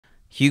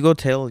Hugo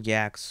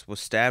Taylor-Yax was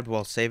stabbed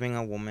while saving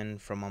a woman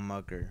from a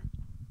mugger.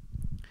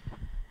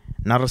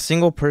 Not a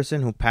single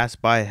person who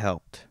passed by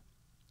helped.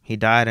 He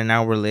died an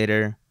hour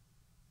later.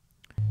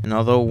 And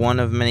although one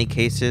of many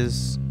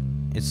cases,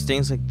 it's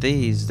things like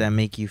these that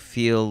make you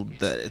feel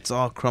that it's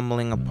all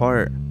crumbling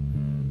apart.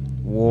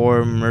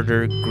 War,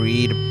 murder,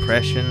 greed,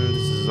 oppression,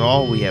 this is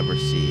all we ever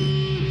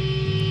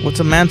see. What's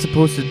a man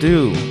supposed to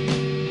do?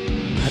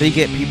 How do you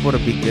get people to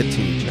be good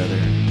to each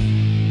other?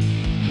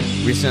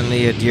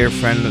 Recently, a dear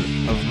friend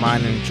of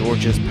mine in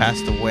Georgia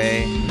passed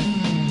away.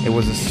 It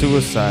was a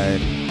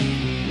suicide.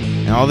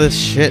 And all this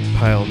shit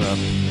piled up.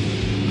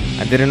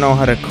 I didn't know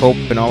how to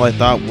cope, and all I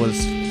thought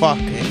was,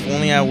 fuck, if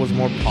only I was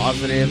more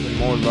positive and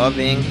more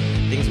loving,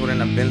 things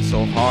wouldn't have been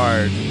so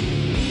hard.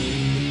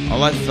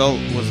 All I felt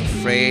was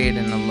afraid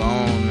and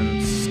alone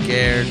and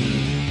scared,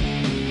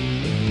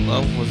 and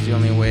love was the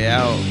only way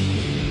out.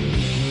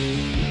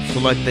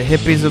 So like the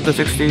hippies of the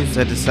 60s,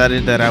 I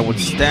decided that I would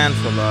stand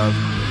for love,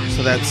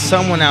 so that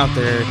someone out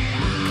there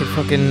could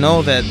fucking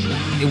know that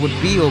it would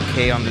be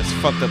okay on this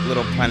fucked up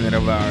little planet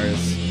of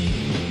ours.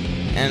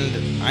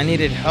 And I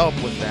needed help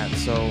with that,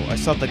 so I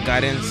sought the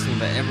guidance in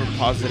the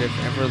ever-positive,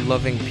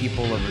 ever-loving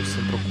people of El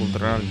Centro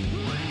Cultural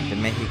de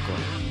Mexico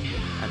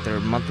at their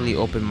monthly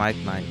open mic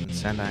night in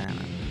Santa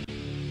Ana.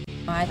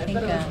 I think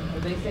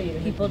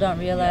people don't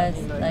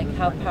realize like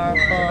how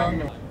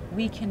powerful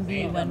we can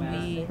be when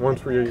we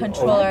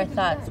control our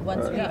thoughts.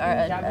 Once we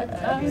are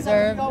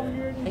observed,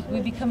 like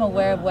we become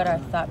aware of what our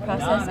thought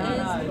process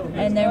is,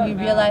 and then we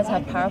realize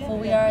how powerful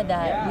we are,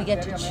 that we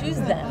get to choose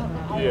them.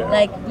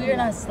 Like, we are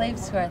not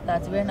slaves to our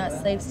thoughts. We are not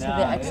slaves to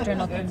the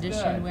external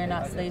condition. We are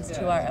not slaves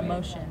to our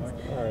emotions.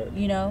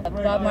 You know,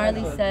 Bob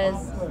Marley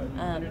says,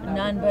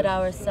 none but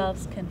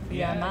ourselves can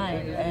free our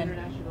mind. And,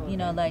 you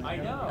know, like,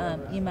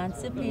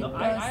 emancipate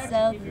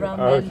yourself from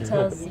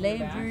mental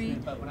slavery.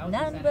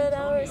 None but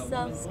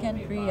ourselves can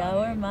free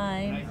our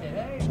mind.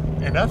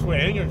 And that's where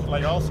anger is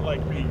like also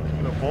like be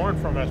born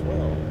from as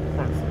well,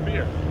 from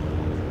fear.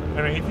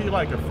 I mean, if you're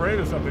like afraid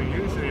of something,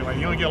 usually like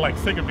you don't get like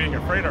sick of being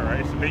afraid of it,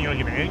 right? So then you don't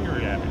get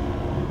angry at it.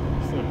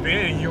 So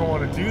then you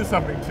want to do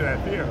something to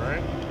that fear,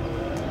 right?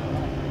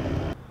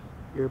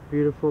 You're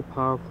beautiful,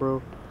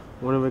 powerful,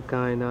 one of a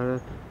kind,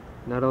 not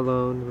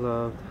alone,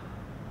 loved.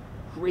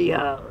 Free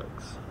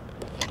hugs.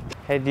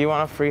 Hey, do you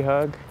want a free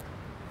hug? Do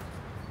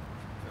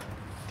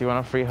you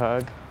want a free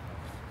hug?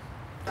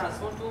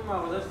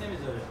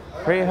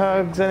 Free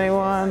hugs,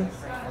 anyone?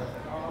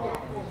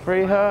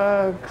 Free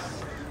hugs.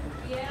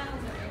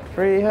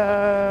 Free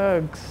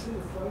hugs.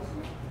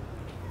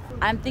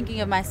 I'm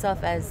thinking of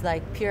myself as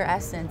like pure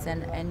essence,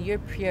 and you're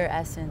pure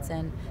essence,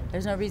 and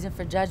there's no reason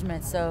for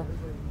judgment. So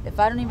if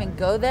I don't even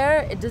go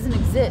there, it doesn't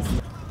exist.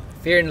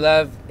 Fear and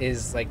love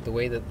is like the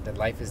way that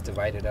life is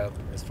divided up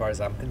as far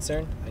as I'm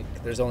concerned. Like,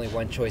 there's only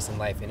one choice in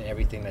life in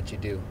everything that you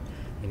do.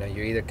 You know,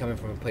 you're either coming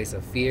from a place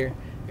of fear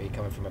or you're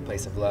coming from a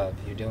place of love.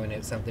 You're doing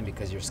it something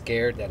because you're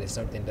scared that if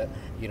something that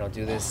you don't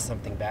do this,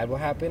 something bad will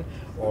happen,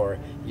 or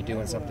you're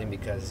doing something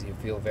because you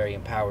feel very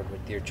empowered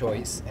with your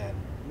choice and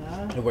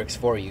it works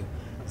for you.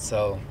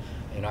 So,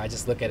 you know, I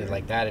just look at it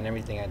like that in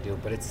everything I do.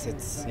 But it's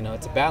you know,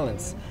 it's a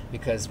balance,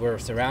 because we're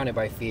surrounded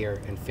by fear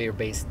and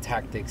fear-based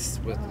tactics,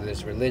 whether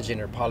it's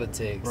religion or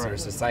politics or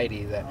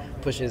society that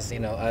pushes, you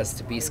know, us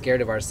to be scared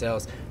of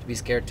ourselves, to be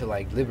scared to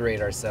like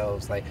liberate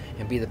ourselves, like,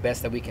 and be the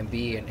best that we can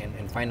be,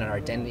 and find our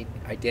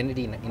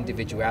identity and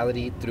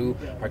individuality through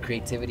our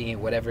creativity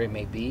and whatever it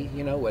may be,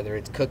 you know, whether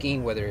it's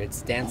cooking, whether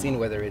it's dancing,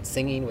 whether it's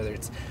singing, whether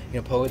it's, you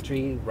know,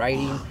 poetry,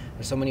 writing.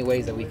 There's so many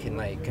ways that we can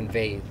like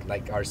convey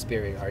like our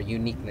spirit, our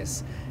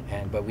uniqueness,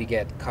 but we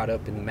get caught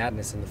up in the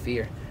madness and the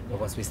fear. But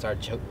once we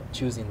start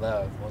choosing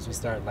love, once we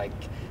start like,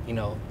 you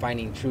know,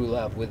 finding true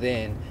love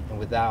within and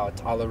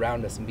without, all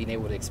around us, and being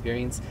able to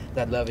experience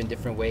that love in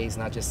different ways,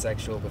 not just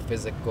sexual but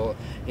physical,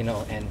 you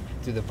know, and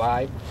through the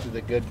vibe, through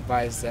the good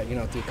vibes, that, you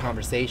know, through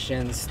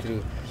conversations,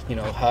 through, you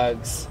know,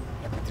 hugs,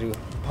 through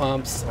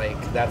pumps, like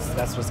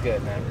that's what's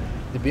good, man.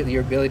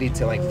 Your ability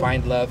to like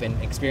find love and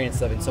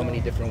experience love in so many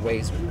different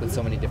ways with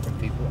so many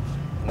different people,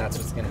 and that's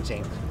what's gonna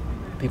change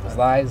people's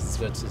lives.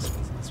 That's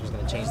what's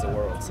gonna change the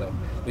world. So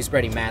we're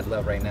spreading mad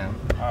love right now.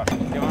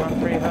 You want a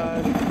free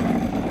hug?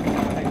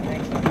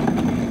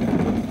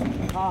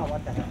 Oh,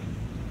 what the hell?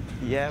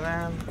 Yeah,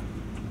 man.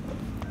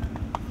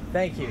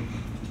 Thank you.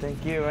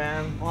 Thank you,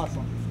 man.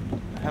 Awesome.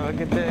 Have a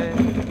good day.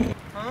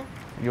 Huh?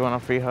 You want a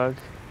free hug?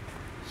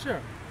 Sure.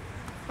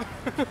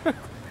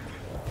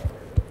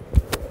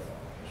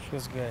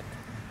 Feels good.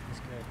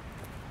 Feels good.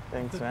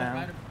 Thanks, I man.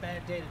 had a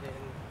bad day today.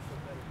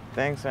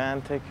 Thanks,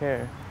 man. Take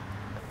care.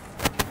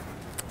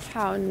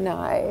 How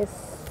nice.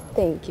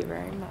 Thank you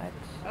very much.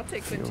 I'll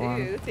take one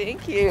too.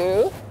 Thank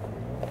you.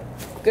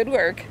 Good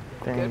work.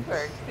 Thanks. Good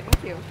work.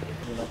 Thank you.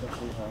 Would you like a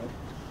free hug?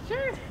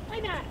 Sure. Why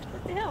not?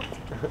 What the hell?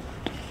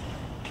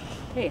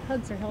 Hey,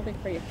 hugs are healthy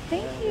for you.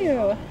 Thank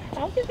you.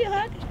 I'll give you a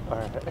hug. All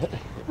right.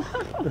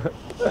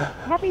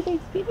 Happy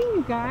Thanksgiving,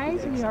 you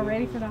guys. Are you all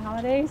ready for the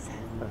holidays?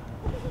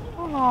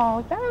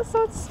 Oh, that was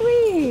so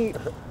sweet.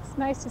 It's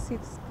nice to see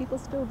people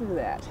still do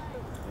that.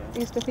 I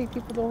used to think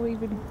people don't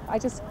even. I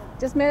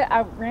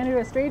ran into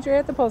a stranger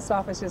at the post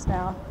office just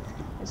now,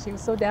 and she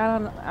was so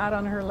out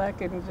on her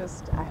luck, and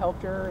I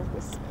helped her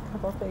with a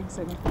couple of things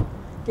and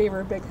gave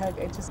her a big hug.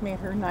 It just made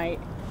her night.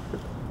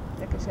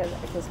 Because she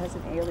has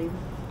an alien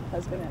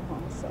husband at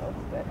home. So,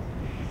 but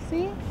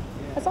see,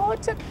 that's all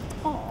it took.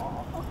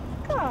 Oh,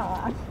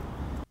 God.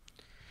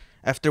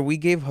 After we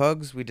gave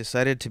hugs, we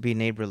decided to be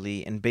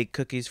neighborly and bake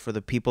cookies for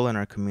the people in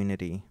our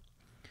community.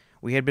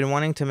 We had been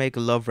wanting to make a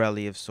love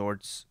rally of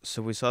sorts,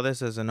 so we saw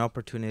this as an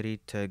opportunity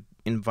to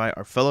invite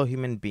our fellow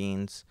human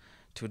beings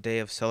to a day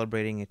of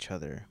celebrating each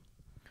other.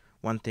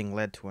 One thing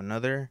led to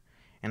another,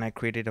 and I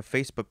created a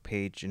Facebook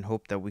page in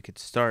hope that we could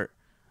start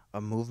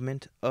a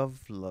movement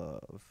of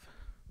love.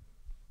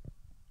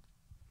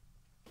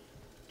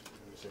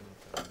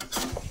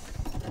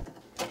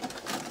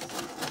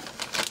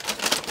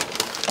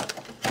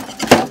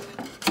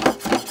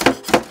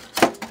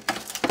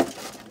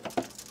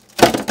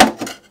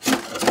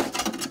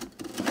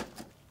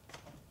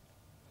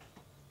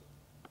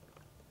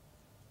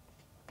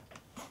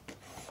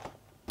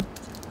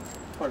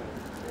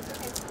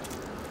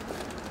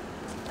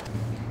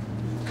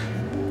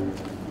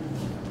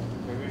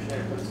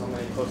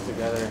 Close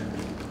together.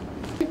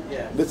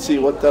 Yeah. Let's see,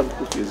 what type of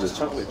cookies is it?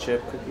 Chocolate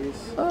chip cookies.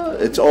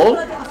 It's old?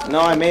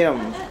 No, I made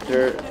them.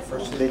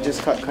 They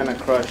just got kind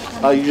of crushed.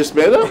 Oh, you just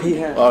made them?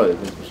 Yeah. Oh,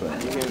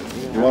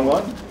 you want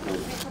one?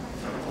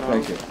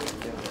 Thank you.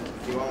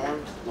 You want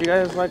one? You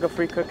guys like a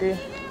free cookie?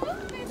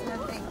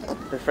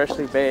 They're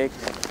freshly baked.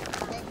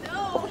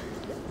 No.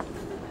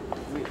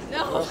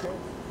 Okay.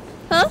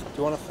 Huh? Do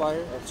you want a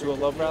flyer to a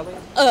love rally?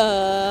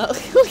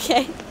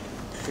 Okay.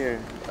 Here.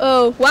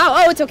 Oh, wow.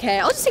 Oh, it's okay.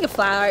 I'll just take a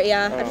flower.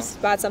 Yeah, Oh. I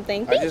just bought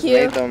something. I Thank just you.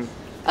 made them.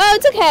 Oh,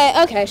 it's okay.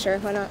 Okay, sure.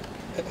 Why not?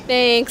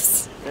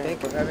 Thanks. We're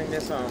having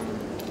this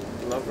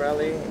love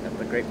rally at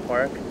the Great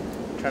Park.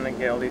 Trying to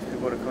get all these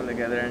people to come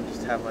together and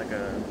just have like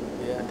a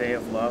day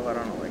of love. I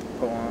don't know, like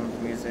poems,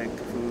 music,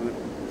 food.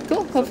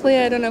 Cool. Hopefully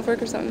I don't have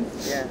work or something.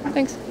 Yeah.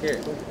 Thanks. Here.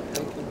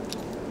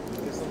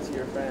 This one's to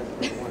your friend.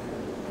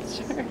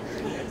 Sure.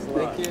 Thanks a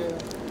lot. Thank you.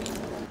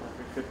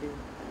 Cookie.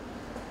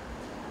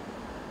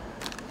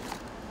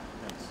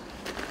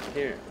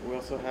 Here, we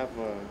also have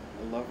a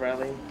love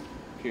rally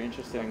if you're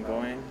interested in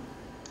going.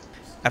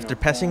 After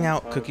passing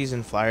out cookies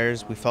and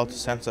flyers, we felt a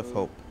sense of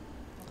hope.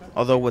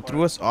 Although what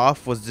threw us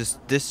off was this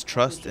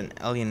distrust and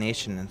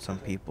alienation in some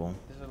people.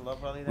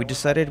 We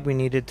decided we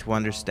needed to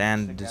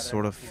understand this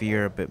sort of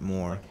fear a bit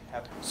more.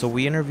 So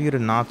we interviewed a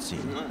Nazi,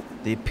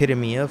 the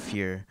epitome of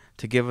fear,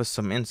 to give us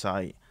some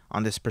insight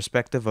on this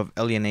perspective of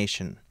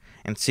alienation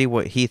and see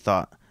what he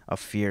thought of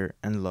fear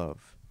and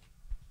love.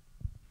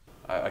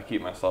 I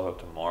keep myself up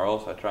to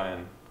morals. I try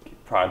and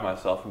pride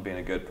myself in being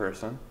a good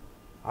person.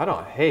 I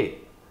don't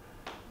hate.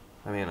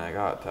 I mean, I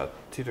got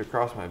tattooed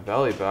across my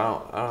belly, but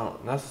I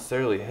don't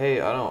necessarily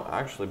hate. I don't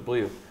actually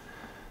believe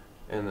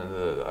in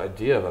the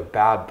idea of a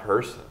bad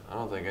person. I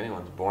don't think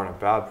anyone's born a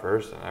bad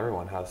person.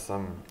 Everyone has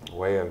some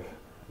way of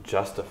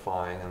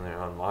justifying in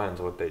their own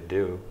minds what they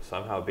do,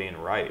 somehow being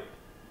right.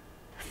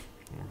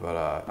 But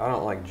I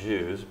don't like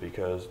Jews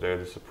because they're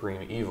the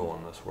supreme evil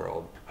in this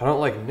world. I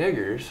don't like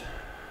niggers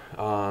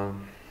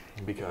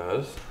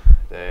because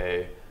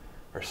they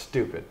are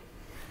stupid.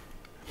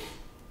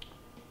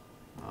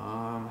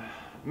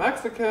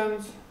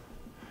 Mexicans,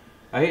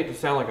 I hate to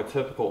sound like a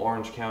typical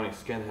Orange County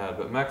skinhead,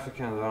 but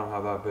Mexicans I don't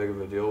have that big of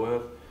a deal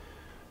with.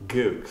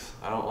 Gooks.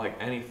 I don't like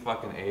any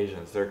fucking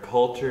Asians. Their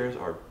cultures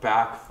are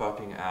back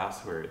fucking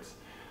asswards.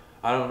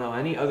 I don't know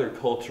any other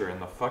culture in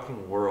the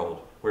fucking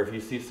world where if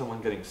you see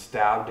someone getting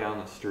stabbed down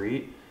the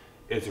street,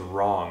 it's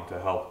wrong to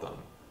help them.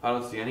 I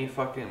don't see any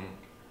fucking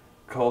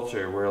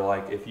culture where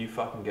like if you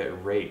fucking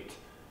get raped,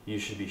 you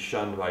should be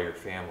shunned by your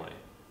family.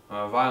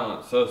 I'm a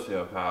violent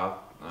sociopath.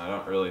 I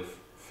don't really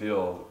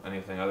feel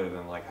anything other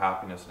than like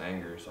happiness and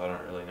anger, so I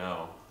don't really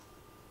know.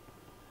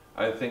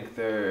 I think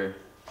they're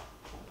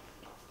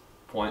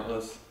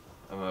pointless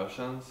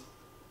emotions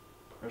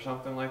or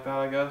something like that,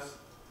 I guess.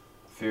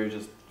 Fear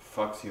just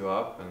fucks you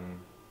up and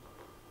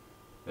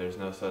there's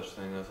no such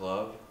thing as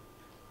love.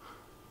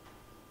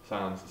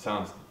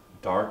 Sounds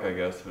dark, I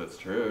guess, but it's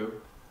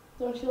true.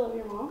 Don't you love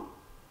your mom?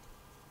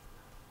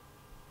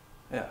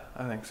 Yeah,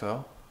 I think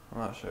so. I'm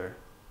not sure.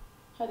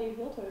 How do you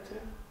feel towards her?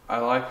 I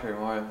like her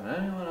more than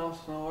anyone else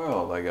in the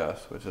world, I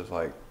guess, which is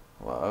like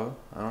love.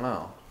 I don't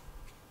know.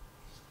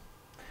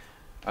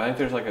 I think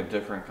there's like a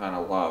different kind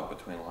of love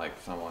between like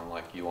someone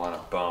like you want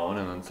to bone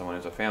and then someone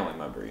who's a family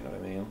member, you know what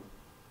I mean?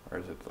 Or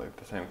is it like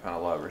the same kind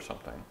of love or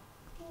something?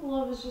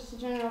 Love is just a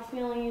general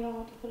feeling. You don't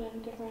have to put it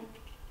in different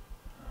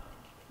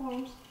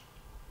forms.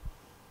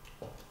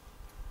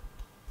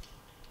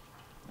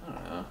 I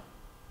don't know.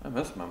 I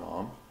miss my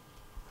mom.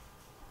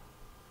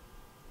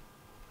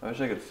 I wish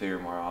I could see her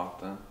more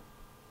often.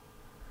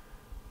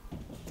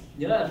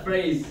 You know that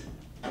phrase,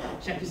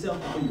 check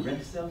yourself before you wreck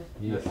yourself?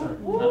 Yes, sir. I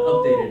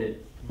updated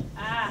it.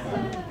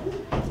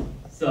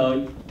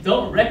 So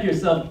don't wreck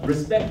yourself,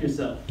 respect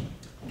yourself.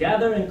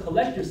 Gather and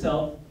collect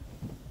yourself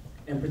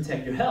and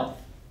protect your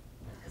health.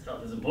 Because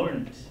health is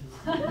important.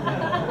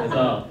 That's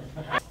all.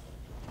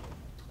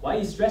 Why are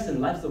you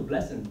stressing? Life's a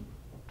blessing.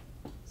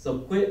 So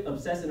quit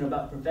obsessing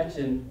about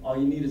perfection. All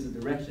you need is a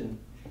direction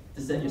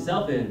to set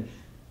yourself in,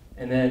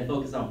 and then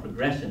focus on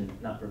progression,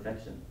 not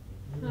perfection.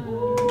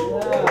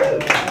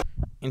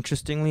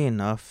 Interestingly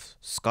enough,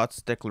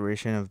 Scott's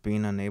declaration of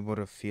being unable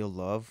to feel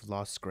love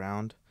lost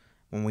ground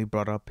when we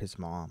brought up his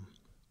mom.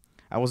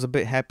 I was a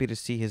bit happy to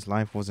see his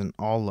life wasn't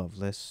all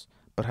loveless,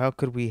 but how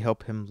could we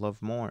help him love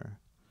more?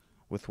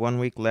 With 1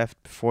 week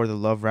left before the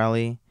love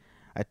rally,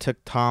 I took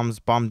Tom's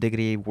bomb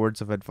diggity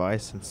words of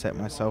advice and set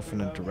myself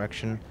in a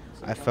direction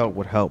I felt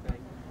would help,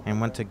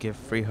 and went to give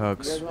free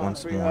hugs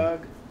once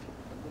more.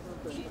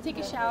 Did you take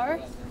a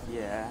shower?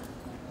 Yeah.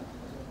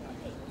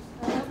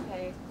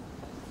 Okay.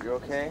 You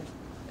okay?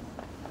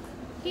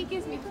 He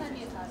gives me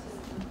plenty of hugs.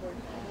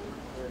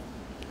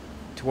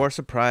 To our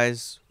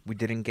surprise, we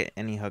didn't get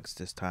any hugs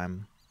this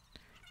time.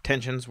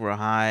 Tensions were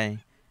high,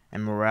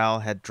 and morale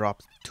had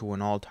dropped to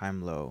an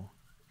all-time low.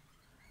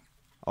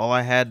 All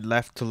I had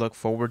left to look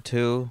forward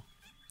to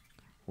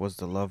was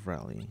the love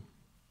rally.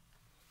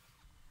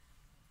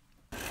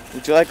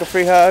 Would you like a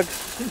free hug?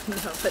 No,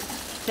 but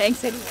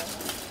thanks anyway.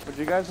 Would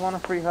you guys want a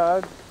free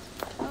hug?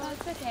 Oh,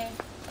 it's okay.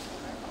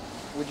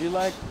 Would you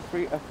like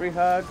a free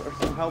hug or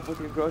some help with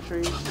your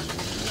groceries?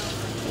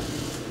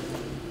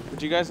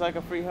 Would you guys like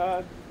a free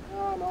hug?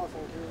 Oh, no,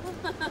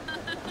 thank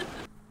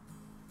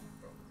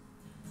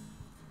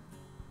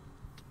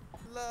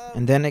you.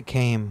 And then it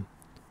came,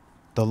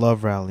 the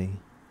love rally.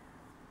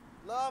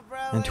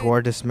 And to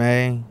our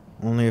dismay,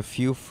 only a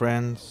few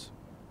friends,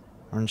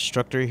 our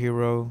instructor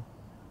hero,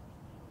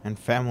 and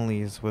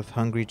families with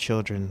hungry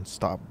children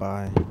stopped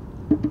by.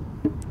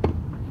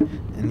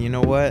 And you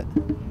know what?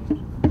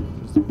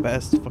 It was the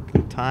best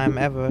fucking time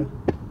ever.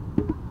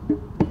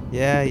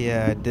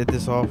 Yeah, I did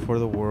this all for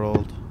the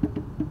world.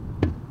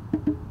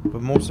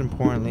 But most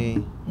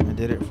importantly, I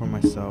did it for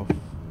myself.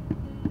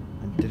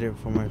 I did it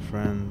for my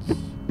friends.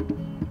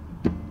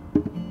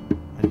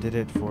 I did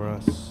it for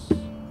us.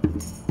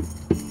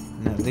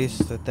 And at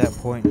least at that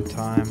point in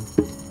time,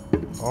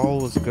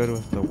 all was good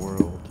with the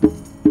world.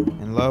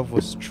 And love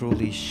was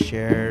truly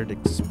shared,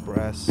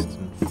 expressed,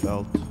 and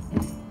felt.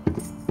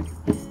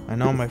 I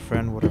know my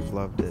friend would have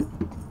loved it.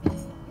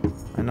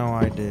 I know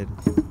I did.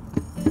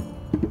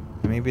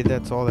 Maybe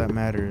that's all that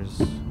matters.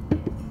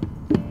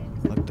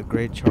 Like the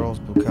great Charles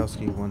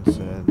Bukowski once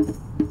said,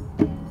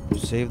 you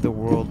save the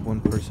world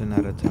one person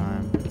at a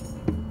time.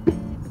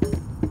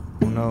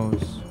 Who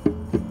knows?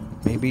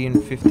 Maybe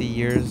in 50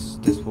 years,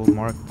 this will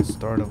mark the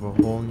start of a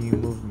whole new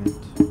movement.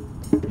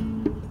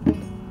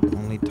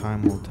 Only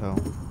time will tell.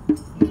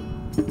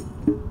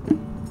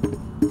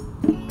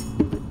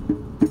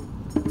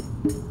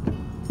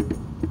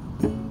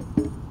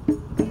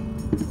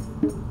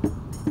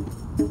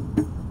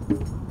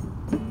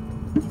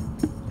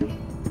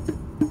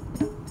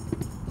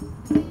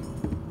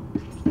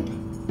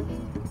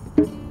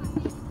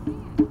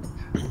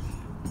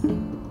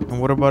 And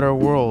what about our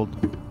world?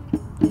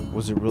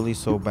 Was it really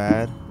so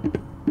bad?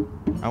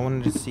 I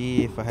wanted to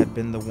see if I had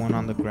been the one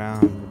on the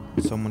ground,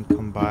 would someone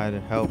come by to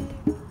help.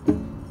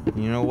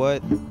 And you know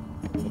what?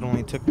 It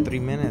only took 3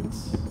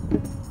 minutes.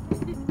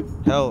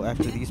 Hell,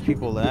 after these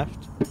people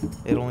left,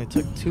 it only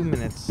took 2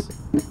 minutes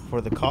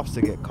for the cops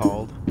to get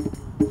called.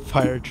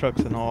 Fire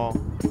trucks and all.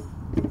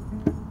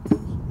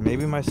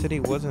 Maybe my city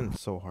wasn't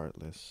so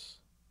heartless.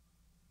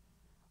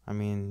 I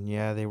mean,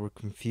 yeah, they were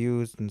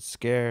confused and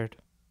scared.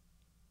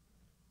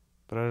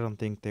 But I don't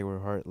think they were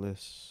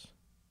heartless.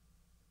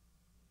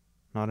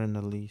 Not in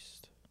the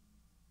least.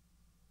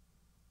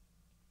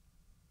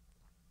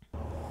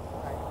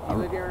 You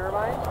live here in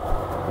Irvine?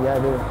 Yeah, I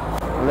do.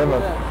 I live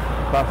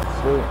across the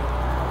street.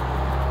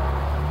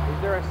 Is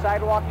there a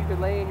sidewalk you could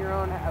lay in your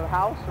own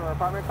house or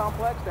apartment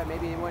complex that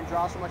maybe wouldn't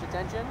draw so much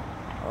attention?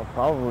 Oh,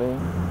 probably.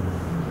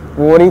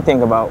 Well, what do you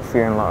think about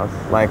fear and love?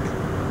 Like,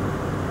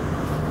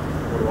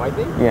 What do I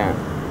think? yeah.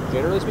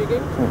 Generally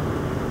speaking?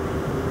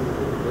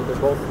 They're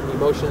both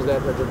emotions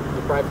that are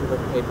deprived from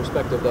a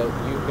perspective that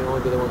you can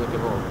only be the one that can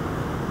hold.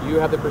 You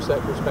have the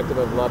perspective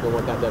of love and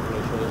what that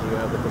definition is. You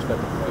have the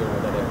perspective of fear and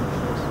what that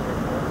definition is.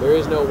 There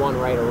is no one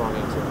right or wrong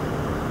answer.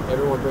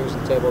 Everyone brings to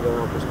the table their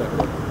own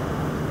perspective.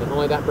 And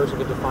only that person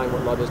can define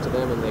what love is to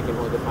them, and they can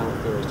only define what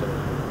fear is to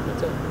them.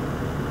 That's it.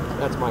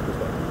 That's my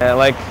perspective. Yeah,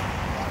 like,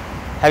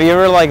 have you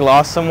ever like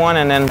lost someone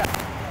and then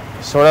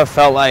sort of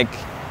felt like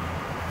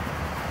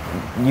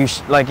you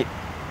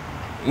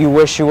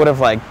wish you would have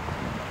like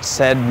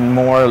said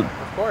more?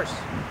 Of course.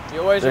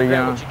 You always There you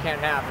regret go. what you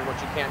can't have and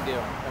what you can't do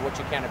and what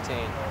you can't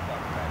obtain.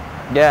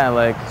 Yeah,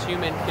 like, It's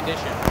human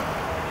condition.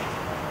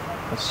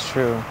 that's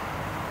true.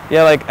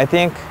 Yeah, like, I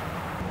think,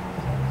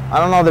 I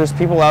don't know, there's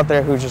people out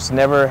there who just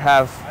never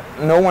have,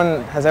 no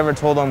one has ever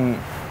told them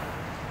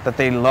that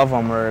they love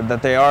them or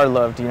that they are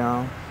loved, you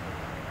know?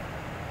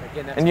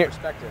 Again, that's And a you're-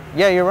 perspective.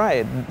 Yeah, you're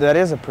right. That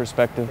is a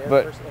perspective, They have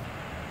but a pers-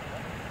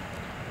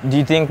 do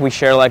you think we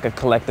share like a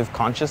collective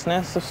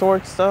consciousness of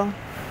sorts, though?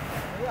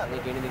 Yeah, I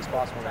think anything's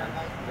possible, man.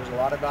 There's a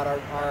lot about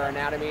our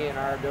anatomy and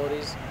our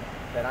abilities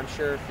that I'm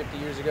sure 50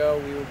 years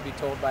ago we would be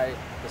told by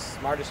the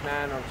smartest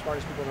man or the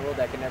smartest people in the world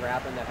that could never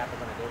happen, that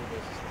happens on a daily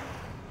basis.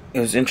 It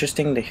was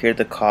interesting to hear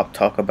the cop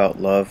talk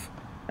about love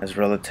as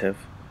relative,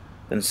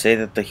 then say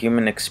that the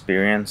human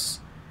experience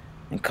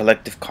and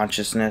collective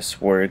consciousness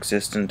were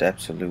existent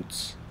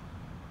absolutes.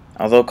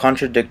 Although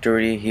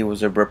contradictory, he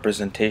was a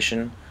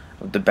representation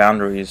of the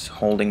boundaries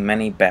holding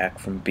many back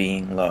from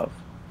being love.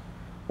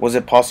 Was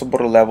it possible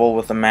to level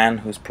with a man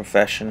whose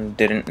profession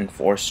didn't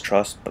enforce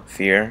trust but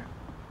fear?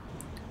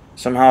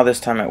 Somehow this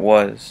time it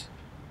was.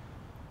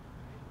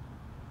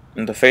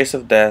 In the face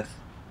of death,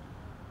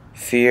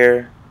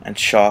 fear and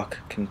shock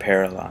can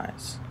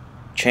paralyze,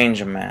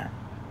 change a man,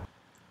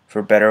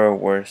 for better or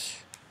worse.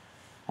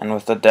 And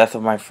with the death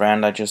of my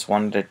friend, I just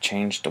wanted to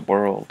change the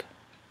world.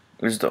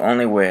 It was the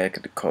only way I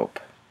could cope.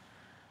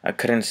 I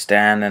couldn't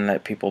stand and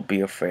let people be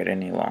afraid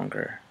any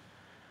longer.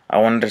 I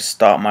wanted to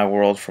stop my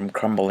world from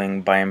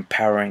crumbling by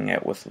empowering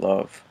it with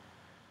love.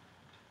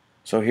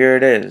 So here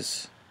it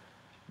is.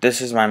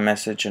 This is my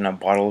message in a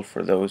bottle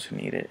for those who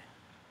need it.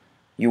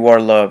 You are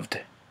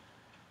loved.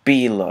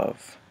 Be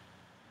love.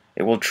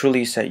 It will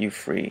truly set you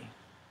free.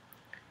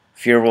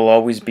 Fear will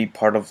always be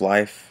part of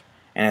life,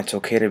 and it's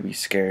okay to be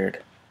scared.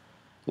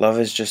 Love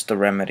is just a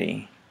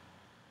remedy.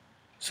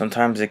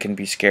 Sometimes it can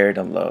be scary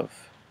to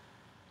love,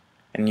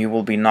 and you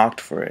will be knocked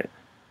for it.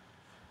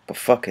 But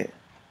fuck it.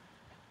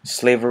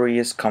 Slavery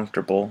is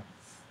comfortable.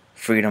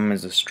 Freedom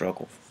is a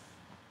struggle.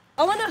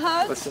 I want a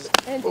hug.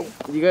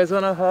 You guys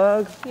want a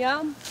hug?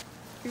 Yeah.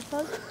 Group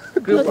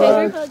hug? Group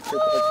Okay, hug.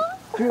 group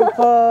hug. Group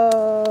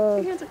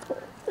hug. Your hands are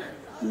cold.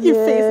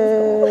 Your face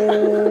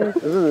is cold.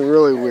 This is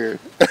really weird.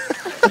 I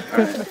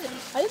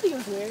didn't think it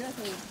was weird. I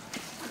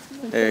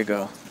think There you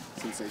go.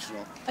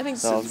 Sensational. I think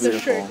That was the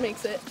beautiful. shirt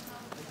makes it.